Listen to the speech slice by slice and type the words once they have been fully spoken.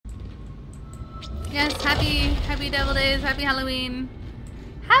Yes, happy Devil Days, happy Halloween.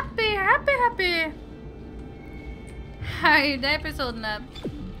 Happy. How are your diapers holding up?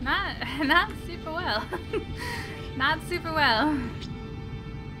 Not super well. Not super well.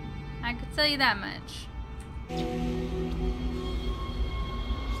 I could tell you that much.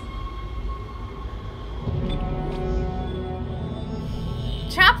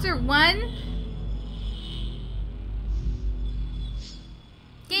 Chapter 1.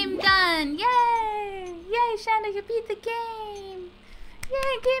 Game done! Yay! Yay, Shanda, you beat the game!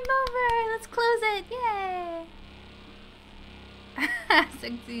 Yay, game over! Let's close it! Yay!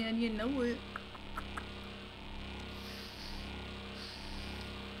 Sexy and you know it.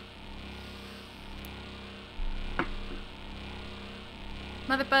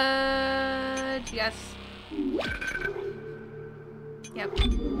 Mother fudge! Yes. Yep.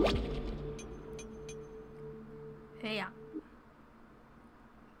 Yeah.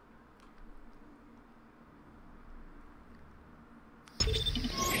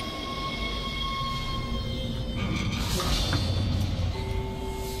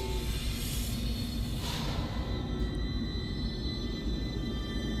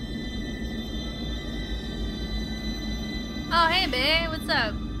 Oh, hey, babe. What's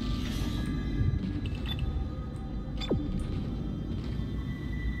up?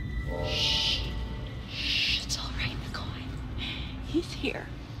 Shh. Shh. It's all right, McCoy. He's here.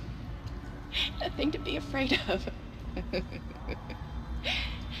 Nothing to be afraid of. I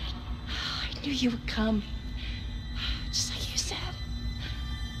knew you would come. Just like you said.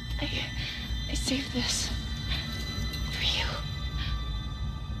 I saved this for you.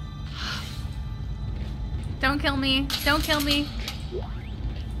 Don't kill me. Don't kill me.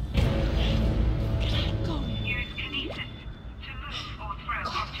 Can I go? Use kinesis to move or throw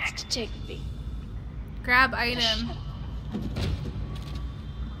Call us objects. to take me. Grab item.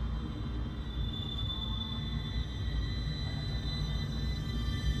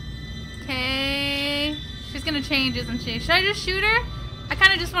 Okay. She's gonna change, isn't she? Should I just shoot her? I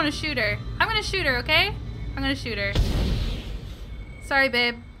kind of just want to shoot her. I'm gonna shoot her, okay? I'm gonna shoot her. Sorry,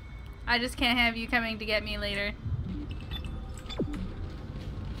 babe. I just can't have you coming to get me later.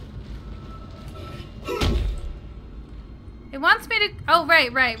 It wants me to... Oh,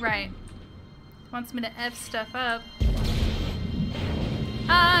 right. Wants me to F stuff up.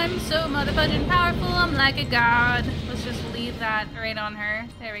 I'm so motherfucking powerful, I'm like a god. Let's just leave that right on her.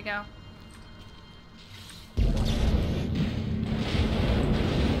 There we go.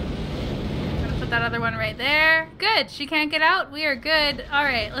 Gonna put that other one right there. Good, she can't get out. We are good.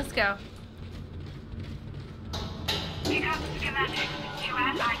 Alright, let's go. Pick up schematics to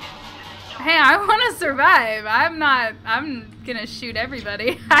add items to the store. Hey, I want to survive. I'm gonna shoot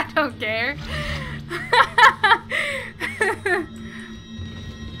everybody. I don't care.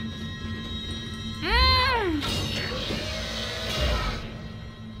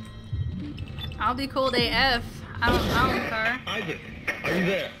 I'll be cold AF. I don't care. Isaac, are you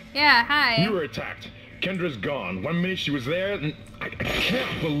there? Yeah, hi. You were attacked. Kendra's gone. 1 minute she was there, and I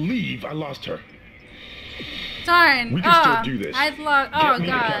can't believe I lost her. Darn. We can still do this. I've lost. Get Oh me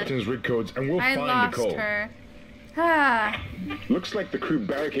the god. captain's rig codes, and we'll I find lost Nicole. her. Ah. Looks like the crew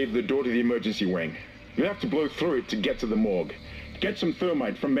barricaded the door to the emergency wing. You'll have to blow through it to get to the morgue. Get some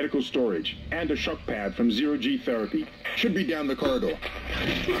thermite from medical storage and a shock pad from zero-G therapy. Should be down the corridor.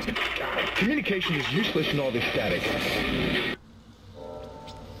 Communication is useless in all this static.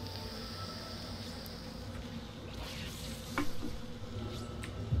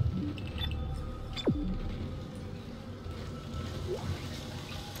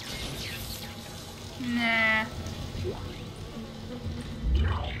 Nah.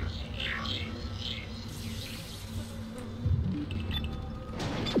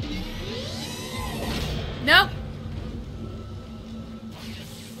 Nope.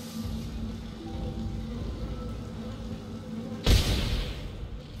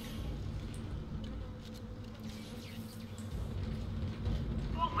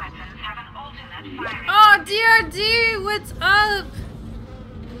 All weapons have an alternate firing. Oh, DRD, what's up?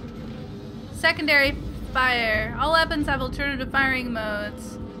 Secondary fire. All weapons have alternative firing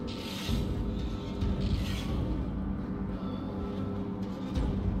modes.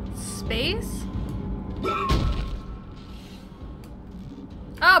 Space?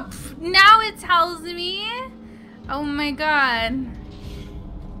 Oh, now it tells me. Oh my god.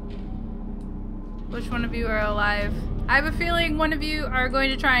 Which one of you are alive? I have a feeling one of you are going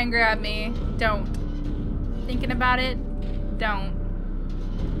to try and grab me. Don't. Thinking about it, don't.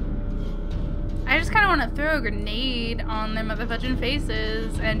 I just kind of want to throw a grenade on their motherfucking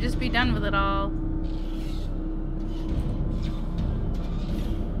faces and just be done with it all.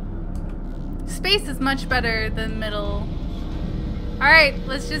 space is much better than middle. Alright,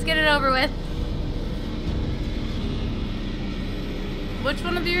 let's just get it over with. Which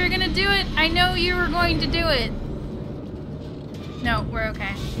one of you are gonna do it? I know you were going to do it. No, we're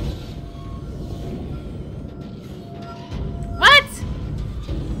okay. What?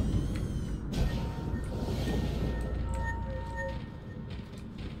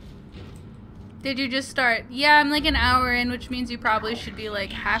 Did you just start? Yeah, I'm like an hour in, which means you probably should be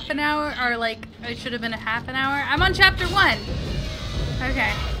like half an hour, or like, it should have been a half an hour. I'm on chapter 1.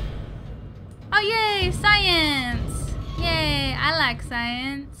 Okay. Oh, yay, science. Yay, I like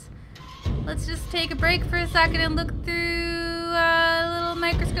science. Let's just take a break for a second and look through a little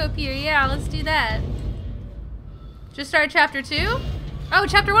microscope here. Yeah, let's do that. Just start chapter 2? Oh,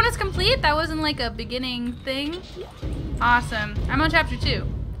 chapter 1 is complete? That wasn't like a beginning thing? Awesome. I'm on chapter 2.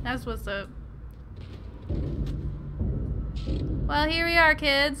 That's what's up. Well, here we are,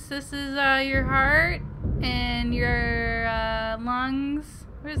 kids. This is your heart and your lungs.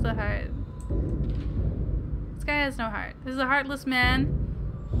 Where's the heart? This guy has no heart. This is a heartless man.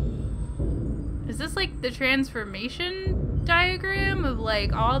 Is this like the transformation diagram of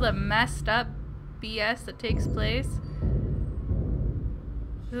like all the messed up BS that takes place?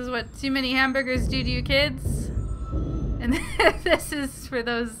 This is what too many hamburgers do to you kids. And this is for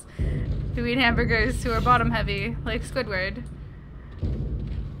those who eat hamburgers who are bottom heavy, like Squidward.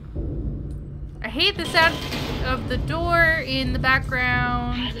 I hate the sound of the door in the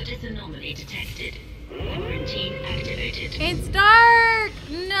background. Hazardous anomaly detected. Quarantine activated. It's dark!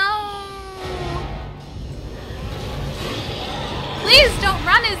 No! Please don't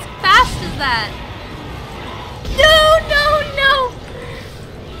run as fast as that! No, no, no!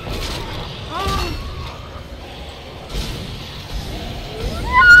 Oh.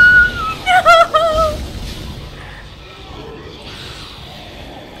 No!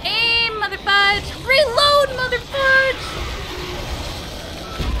 Aim, mother fudge! Reload, mother fudge!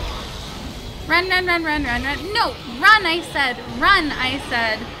 Run, run, run, run, run, run. No! Run, I said! Run, I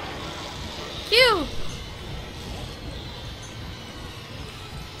said! Q!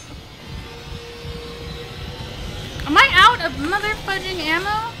 Am I out of mother fudging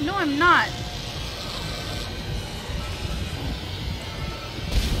ammo? No, I'm not.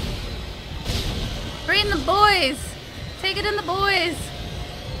 Bring the boys! Take it in the boys!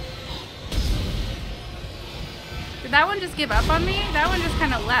 Did that one just give up on me? That one just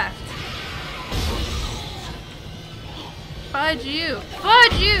kind of left. Fudge you!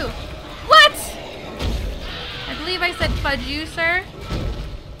 Fudge you! What? I believe I said fudge you, sir.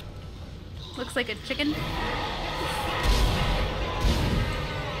 Looks like a chicken.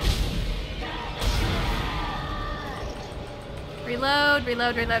 Reload,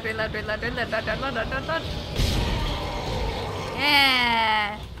 reload, reload, reload, reload, reload, reload, reload, reload, reload.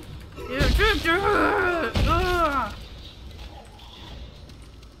 Yeah.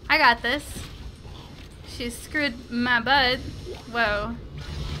 I got this. She screwed my butt. Whoa.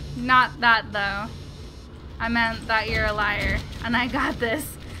 Not that though. I meant that you're a liar. And I got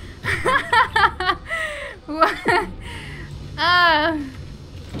this. What?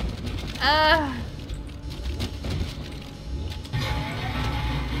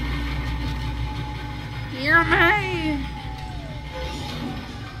 You're me.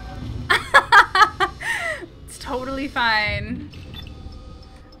 It's totally fine.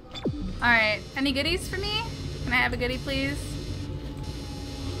 Alright, any goodies for me? Can I have a goodie, please?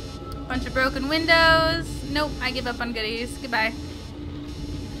 Bunch of broken windows. Nope, I give up on goodies. Goodbye.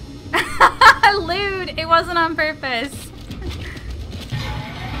 Lewd! It wasn't on purpose.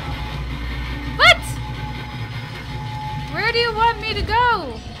 What? Where do you want me to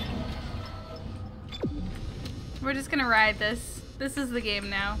go? We're just gonna ride this. This is the game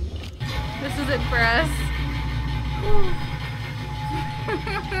now. This is it for us.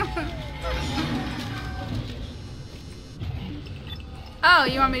 Oh,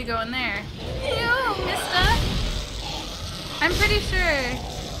 you want me to go in there? No, mister. I'm pretty sure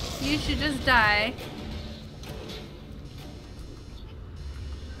you should just die.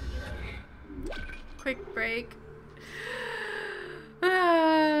 Quick break.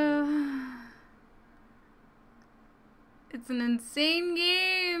 It's an insane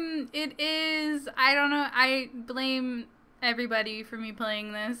game. It is. I don't know. I blame everybody for me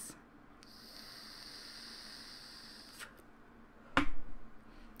playing this.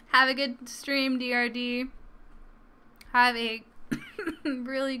 Have a good stream, DRD. Have a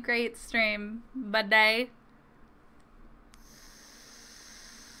really great stream. Bye.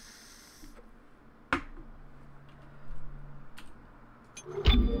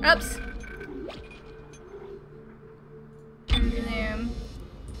 Oops. Zoom.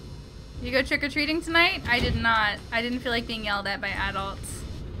 You go trick-or-treating tonight? I did not. I didn't feel like being yelled at by adults.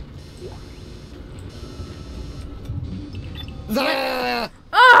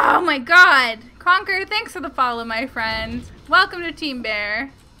 Oh my god! Conquer, thanks for the follow, my friend. Welcome to Team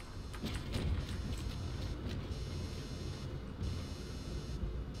Bear.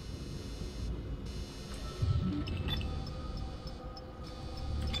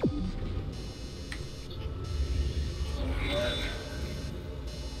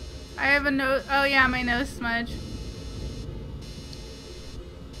 I have a nose. Oh yeah, my nose smudge.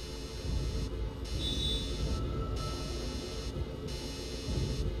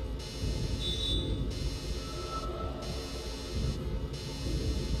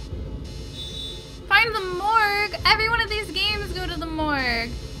 Find the morgue! Every one of these games go to the morgue.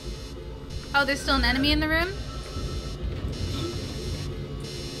 Oh, there's still an enemy in the room?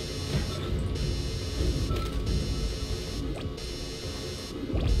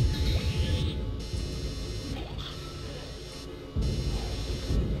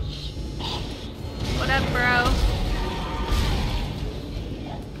 What up, bro?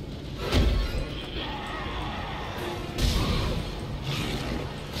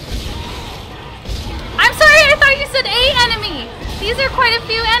 I'm sorry, I thought you said a enemy! These are quite a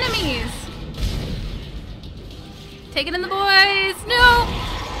few enemies! Taking in the boys! No!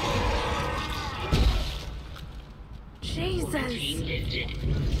 Jesus!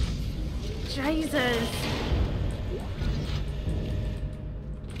 Jesus!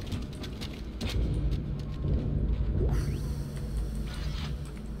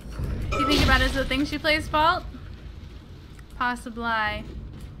 Do you think about it as the thing she plays fault? Possibly.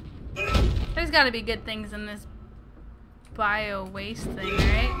 There's gotta be good things in this bio waste thing,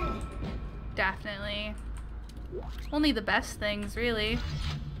 right? Definitely. Only the best things, really.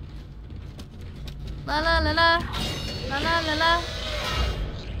 La la la la. La la la la.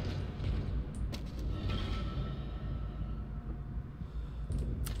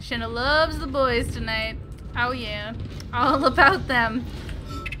 Shanna loves the boys tonight. Oh yeah. All about them.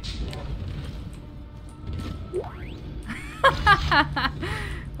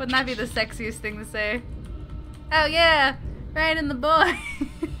 Wouldn't that be the sexiest thing to say? Oh yeah, right in the boys.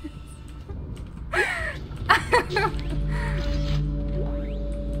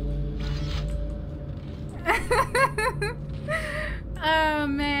 Oh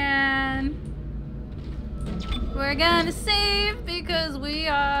man. We're gonna save because we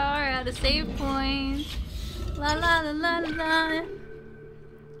are at a save point. La la la la la.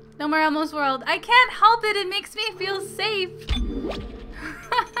 No more Elmo's World. I can't help it, it makes me feel safe.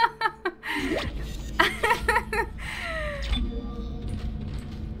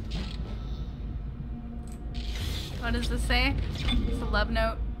 What does this say? It's a love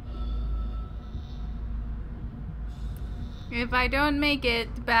note. If I don't make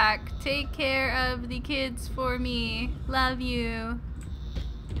it back, take care of the kids for me. Love you.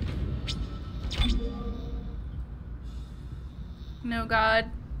 No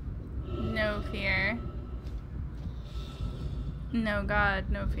God, no fear. No God,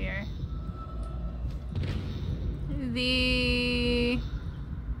 no fear. The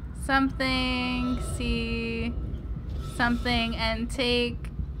something, see something and take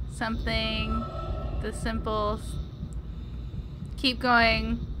something, the simple, keep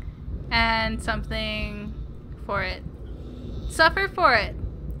going, and something for it. Suffer for it.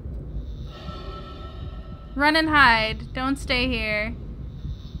 Run and hide. Don't stay here.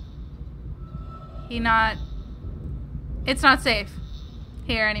 It's not safe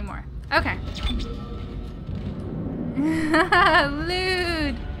here anymore. Okay.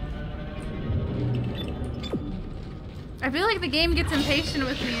 Lewd. I feel like the game gets impatient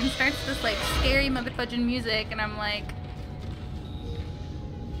with me and starts this like scary motherfucking music, and I'm like,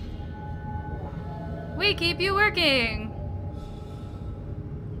 we keep you working.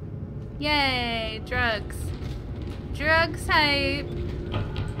 Yay, drugs. Drugs hype.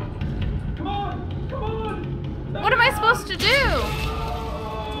 Come on, come on. What am I supposed to do?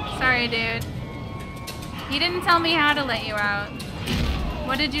 Sorry, dude. He didn't tell me how to let you out.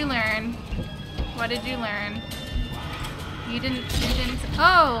 What did you learn? What did you learn? You didn't,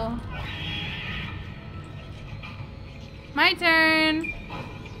 oh! My turn.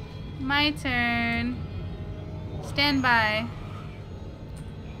 My turn. Stand by.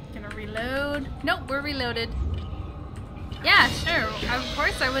 Gonna reload. Nope, we're reloaded. Yeah, sure. Of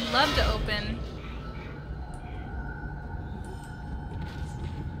course I would love to open.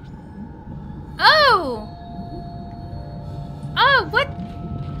 Oh! Oh, what?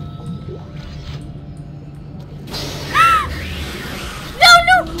 No,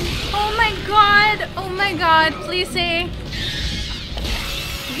 no! Oh my god! Oh my god, please say.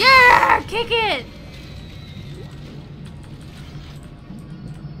 Yeah! Kick it!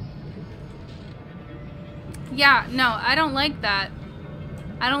 Yeah, no, I don't like that.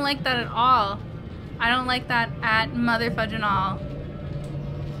 I don't like that at all. I don't like that at motherfudging all.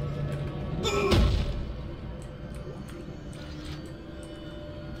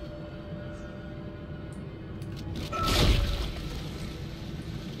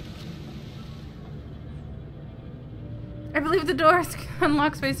 I believe the door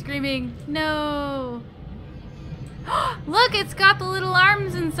unlocks by screaming, no. Look, it's got the little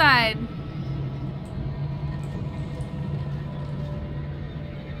arms inside.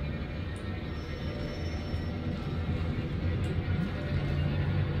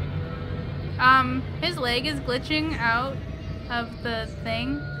 His leg is glitching out of the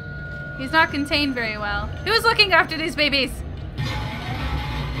thing. He's not contained very well. Who's looking after these babies?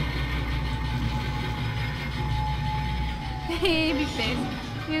 Baby face.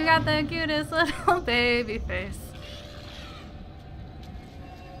 You got the cutest little baby face.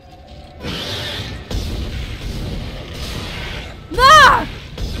 Ah!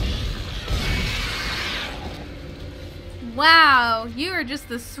 Wow, you are just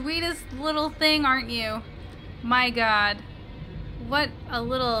the sweetest little thing, aren't you? My God. What a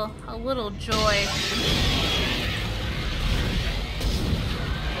little joy.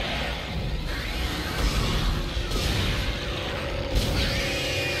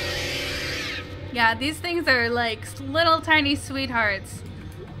 Yeah, these things are like little tiny sweethearts.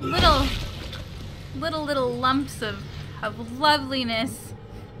 Little lumps of loveliness.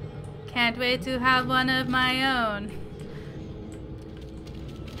 Can't wait to have one of my own.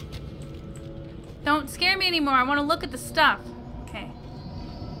 Don't scare me anymore. I want to look at the stuff. Okay.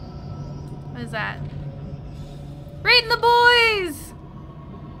 What is that? Raiding the boys!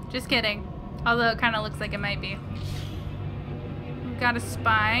 Just kidding. Although it kind of looks like it might be. We've got a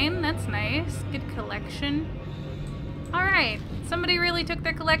spine. That's nice. Good collection. Alright. Somebody really took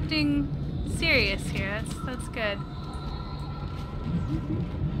their collecting serious here. That's good.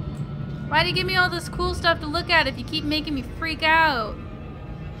 Why do you give me all this cool stuff to look at if you keep making me freak out?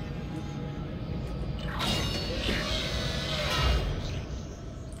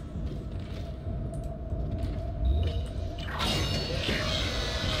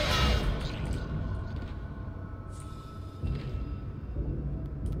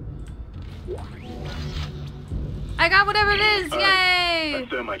 I got whatever it is! Yay! That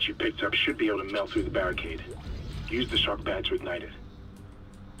thermite you picked up should be able to melt through the barricade. Use the shock pad to ignite it.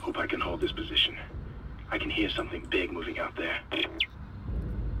 Hope I can hold this position. I can hear something big moving out there.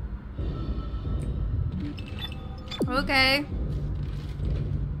 Okay.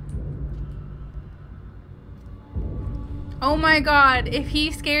 Oh my God, if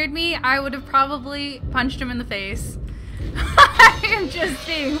he scared me, I would have probably punched him in the face. I am just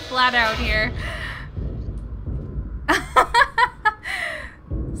being flat out here.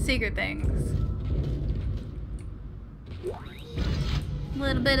 Secret things.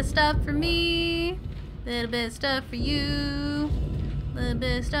 Little bit of stuff for me. Little bit of stuff for you. Little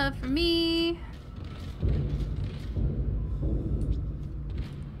bit of stuff for me.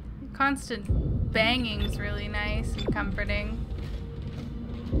 Constant banging's really nice and comforting.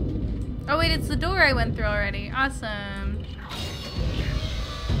 Oh wait, it's the door I went through already. Awesome.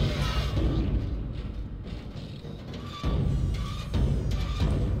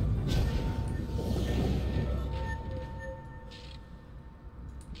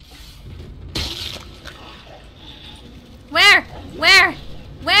 Where? Where?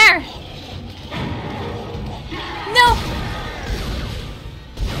 Where? No!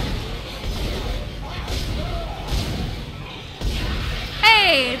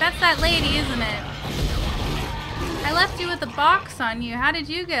 Hey, that's that lady, isn't it? I left you with a box on you. How did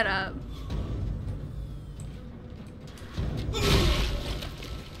you get up?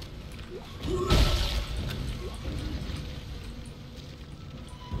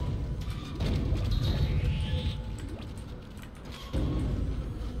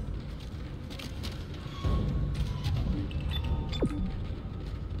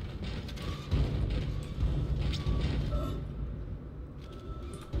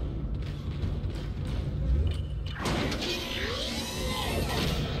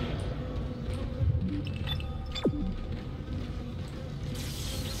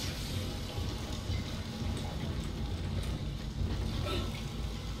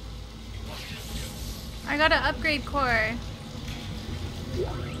 I gotta upgrade core.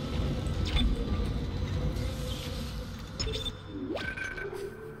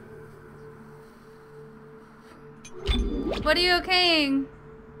 What are you okaying?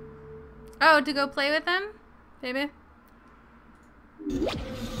 Oh, to go play with them? Baby?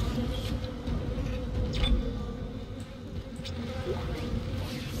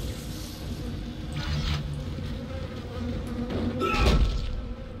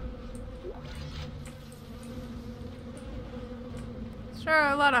 Sure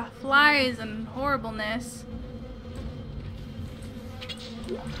are a lot of flies and horribleness.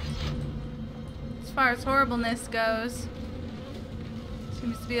 As far as horribleness goes,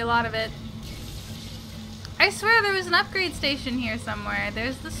 seems to be a lot of it. I swear there was an upgrade station here somewhere.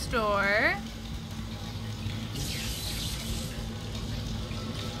 There's the store.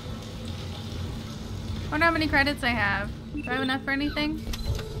 Wonder how many credits I have. Do I have enough for anything?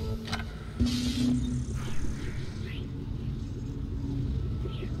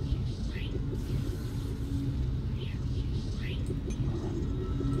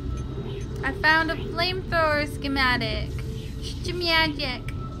 I found a flamethrower schematic. Magic.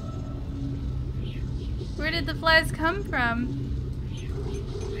 Where did the flies come from?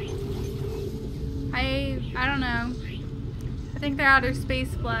 I don't know. I think they're outer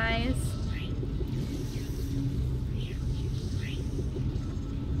space flies.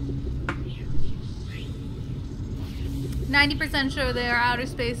 90% sure they are outer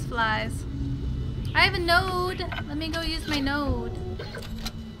space flies. I have a node. Let me go use my node.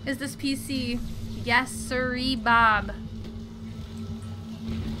 Is this PC? Yes, sirree, Bob.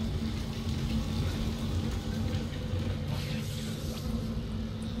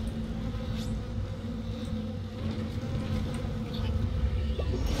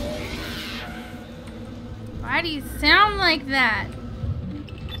 Why do you sound like that?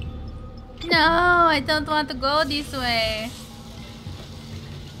 No, I don't want to go this way.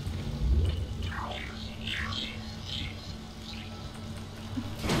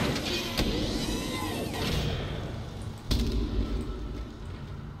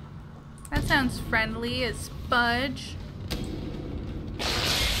 That sounds friendly as fudge.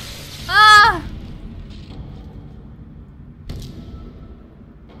 Ah!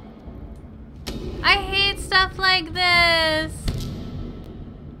 I hate stuff like this.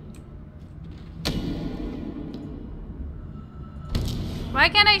 Why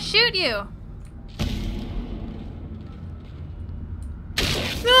can't I shoot you?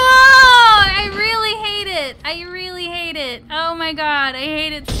 Oh, I really hate it. I really hate it. Oh my god, I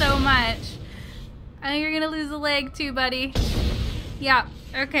hate it so much. I think you're gonna lose a leg too, buddy. Yeah,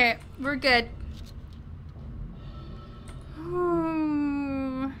 okay, we're good.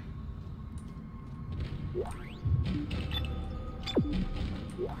 Ooh.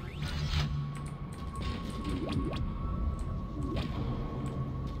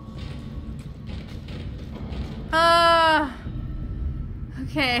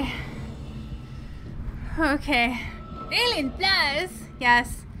 Okay. Okay. Alien flies!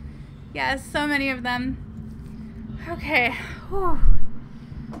 Yes. Yes, so many of them. Okay. Whew.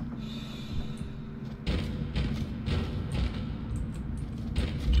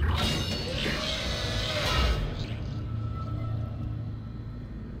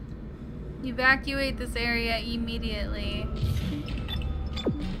 Evacuate this area immediately.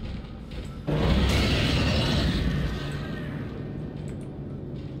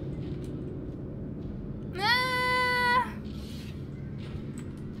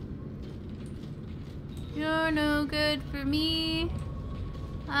 You're no good for me.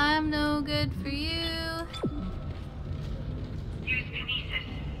 I'm no good for you. Use kinesis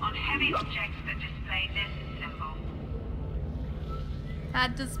on heavy objects that display this symbol.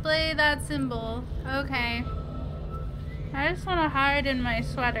 That display that symbol. Okay. I just want to hide in my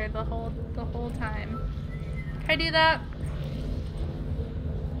sweater the whole time. Can I do that?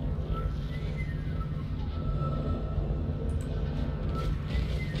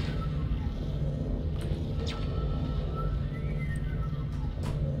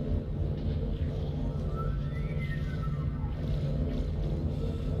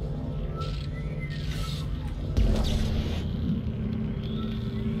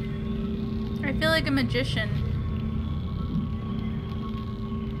 I feel like a magician.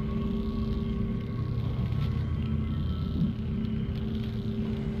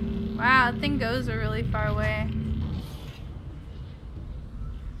 Wow, that thing goes a really far away.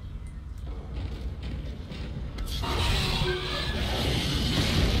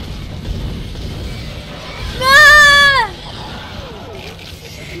 Ah!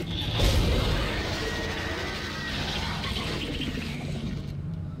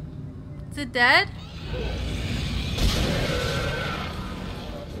 Is it dead?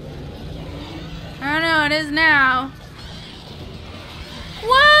 I don't know, it is now.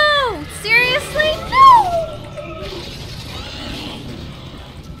 Whoa! Seriously? No!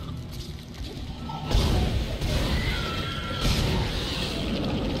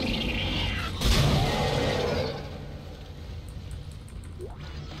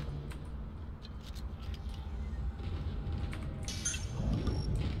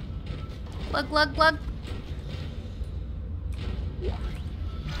 Look, look, look.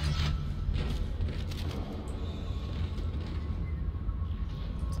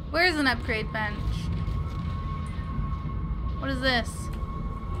 Where's an upgrade bench? What is this?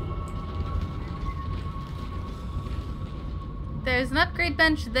 There's an upgrade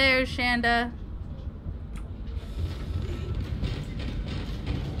bench there, Shanda.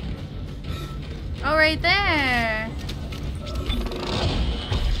 Oh, right there.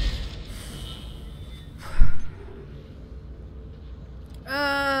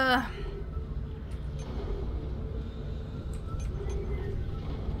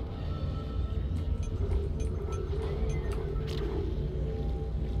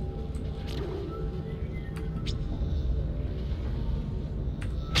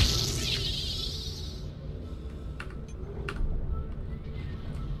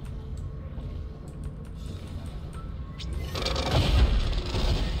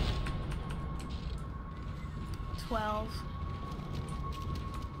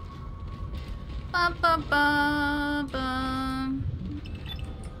 Bum bum bum bum.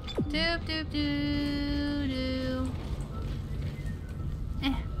 Doop doop doo doo.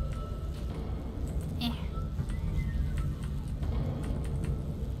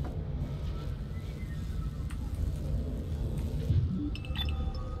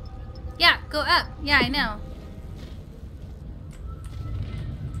 Yeah, go up. Yeah, I know.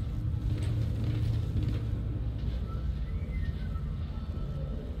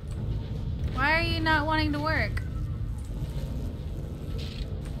 Why are you not wanting to work?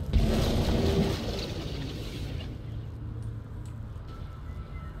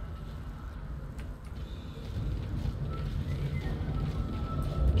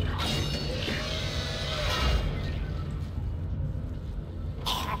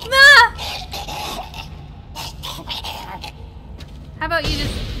 Ah! How about you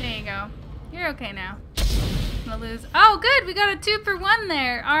just... There you go. You're okay now. I'm gonna lose. Oh, good! We got a 2-for-1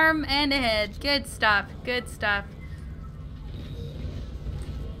 there. Arm and a head. Good stuff. Good stuff.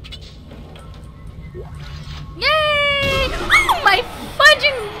 Yay! Oh my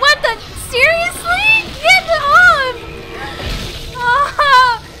fudging... What the... Seriously? Get off!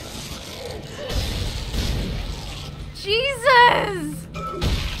 Oh! Jesus!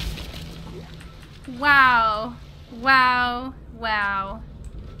 Wow. Wow. Wow.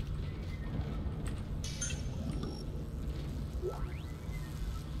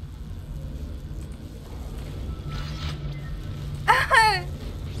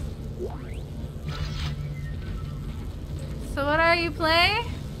 So what are you playing?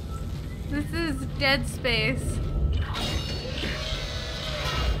 This is Dead Space.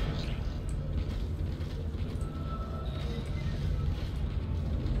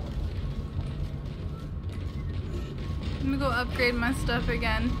 I'm gonna go upgrade my stuff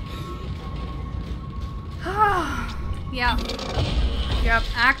again. Yep. Yep,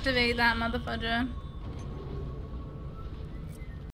 activate that motherfucker.